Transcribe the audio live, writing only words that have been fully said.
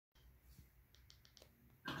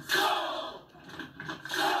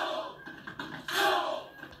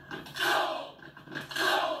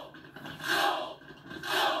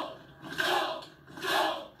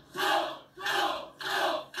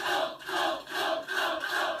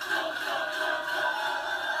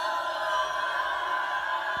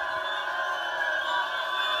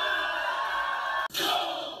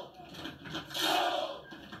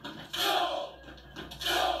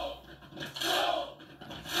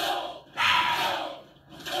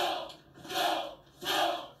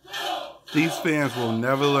These fans will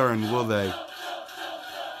never learn, will they?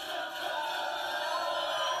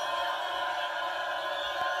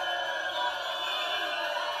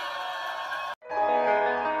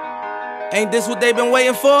 Ain't this what they been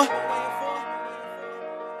waiting for?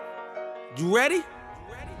 You ready?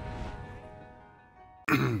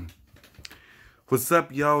 What's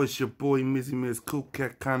up, y'all? It's your boy Mizzy Miz Cool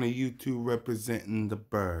Cat Connor YouTube representing the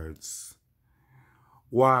birds.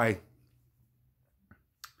 Why?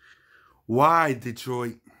 Why,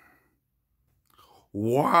 Detroit?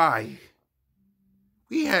 Why?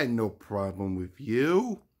 We had no problem with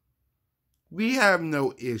you. We have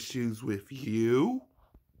no issues with you.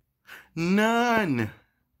 None.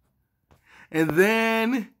 And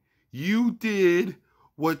then you did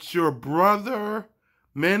what your brother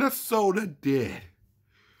Minnesota did.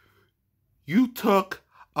 You took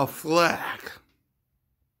a flag,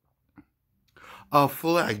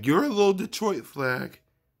 your little Detroit flag,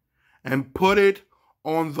 and put it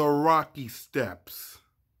on the Rocky Steps.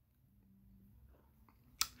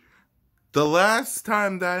 The last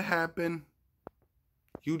time that happened,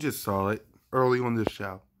 you just saw it early on the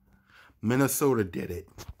show. Minnesota did it.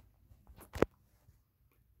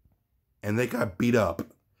 And they got beat up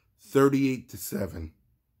 38-7.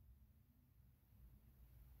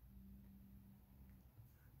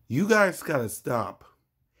 You guys gotta stop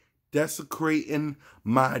desecrating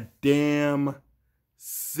my damn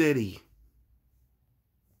city.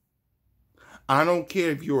 I don't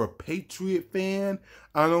care if you're a Patriot fan.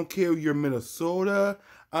 I don't care if you're Minnesota.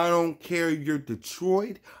 I don't care if you're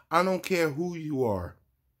Detroit. I don't care who you are.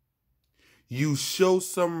 You show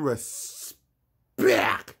some respect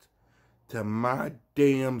to my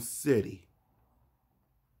damn city.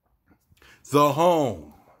 The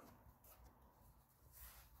home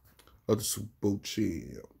of the Super Bowl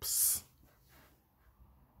champs.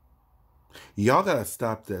 Y'all gotta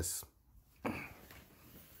stop this.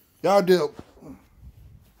 Y'all do.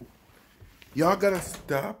 Y'all gotta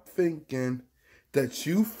stop thinking that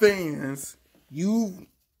you fans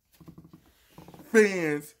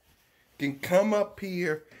can come up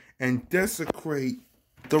here and desecrate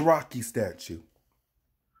the Rocky statue.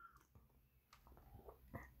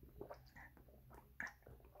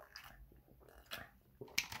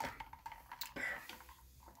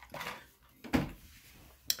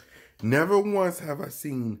 Never once have I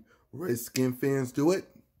seen Redskin fans do it.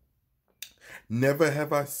 Never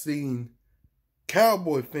have I seen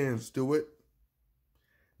Cowboy fans do it.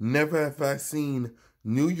 Never have I seen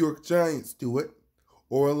New York Giants do it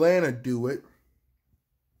or Atlanta do it.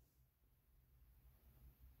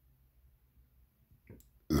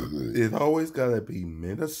 It's always got to be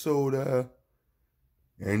Minnesota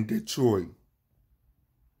and Detroit.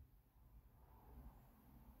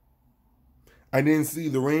 I didn't see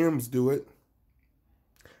the Rams do it.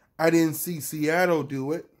 I didn't see Seattle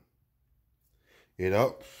do it.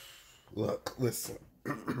 Look, listen.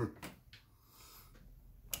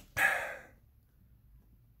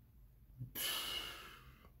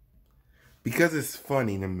 Because it's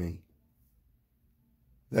funny to me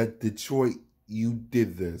that Detroit, you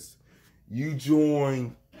did this. You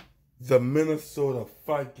joined the Minnesota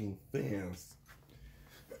Viking fans.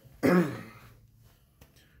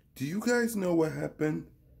 Do you guys know what happened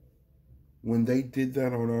when they did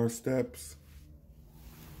that on our steps?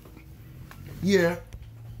 Yeah,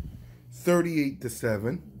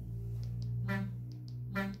 38-7.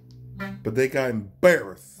 But they got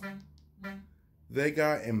embarrassed.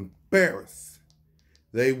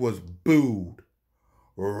 They was booed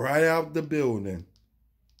right out the building.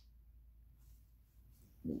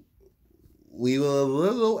 We were a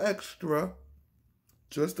little extra,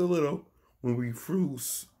 just a little, when we threw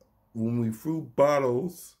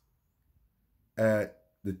bottles at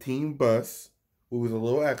the team bus. We was a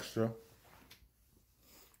little extra.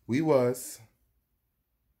 We was.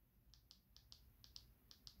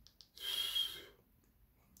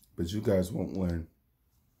 But you guys won't learn.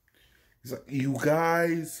 You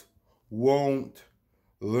guys won't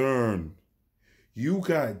learn. You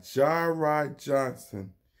got J.Rod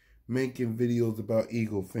Johnson making videos about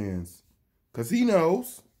Eagle fans. Because he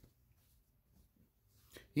knows.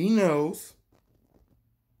 He knows.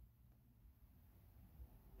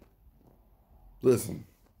 Listen,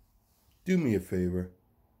 do me a favor.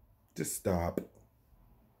 Just stop.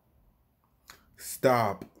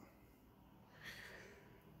 Stop.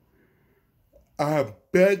 I'm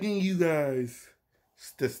begging you guys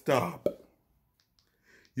to stop.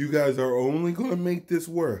 You guys are only going to make this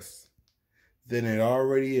worse than it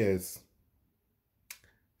already is.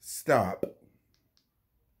 Stop.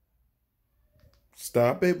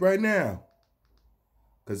 Stop it right now.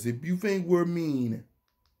 Because if you think we're mean,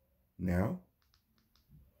 Now,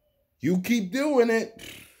 you keep doing it.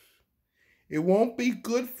 It won't be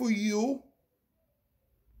good for you.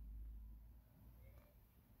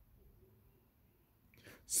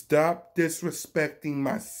 Stop disrespecting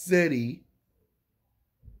my city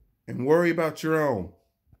and worry about your own.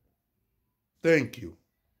 Thank you.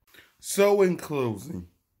 So in closing,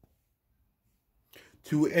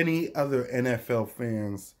 to any other NFL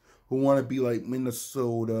fans who want to be like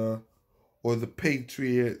Minnesota or the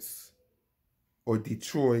Patriots or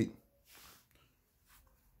Detroit,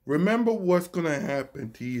 remember what's going to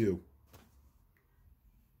happen to you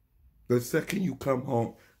the second you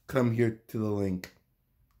come here to the link.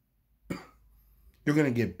 You're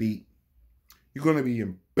going to get beat. You're going to be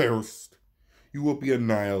embarrassed. You will be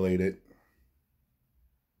annihilated.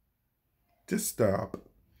 Just stop.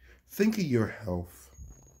 Think of your health.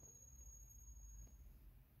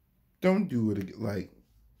 Don't do it like.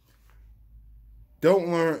 Don't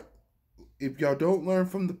learn. If y'all don't learn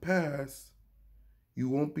from the past, you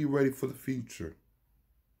won't be ready for the future.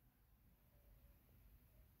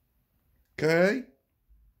 Okay?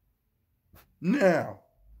 Now,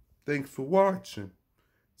 thanks for watching.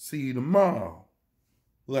 See you tomorrow.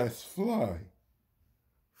 Let's fly.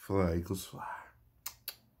 Fly, Eagles, fly.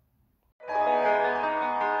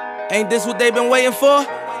 Ain't this what they've been waiting for?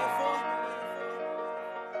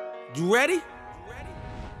 You ready?